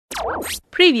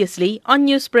Previously on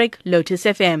Newsbreak, Lotus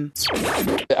FM.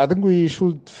 I think we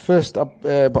should first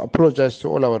apologize to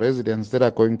all our residents that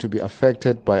are going to be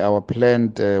affected by our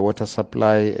planned water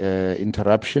supply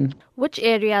interruption. Which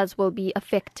areas will be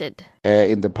affected?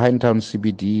 In the Pinetown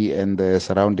CBD and the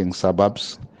surrounding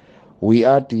suburbs. We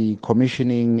are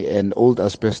decommissioning an old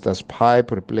asbestos pipe,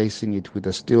 replacing it with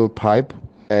a steel pipe,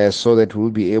 so that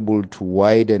we'll be able to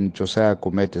widen Josiah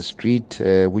Gomete Street,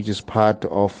 which is part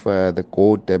of the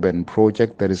Go Durban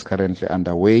project that is currently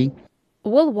underway.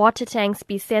 Will water tanks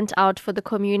be sent out for the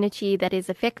community that is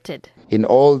affected? In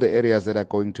all the areas that are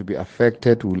going to be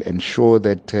affected, we'll ensure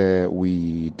that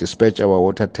we dispatch our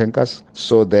water tankers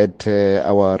so that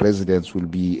our residents will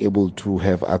be able to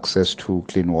have access to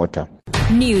clean water.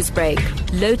 Newsbreak,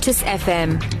 Lotus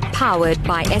FM, powered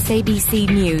by SABC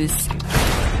News.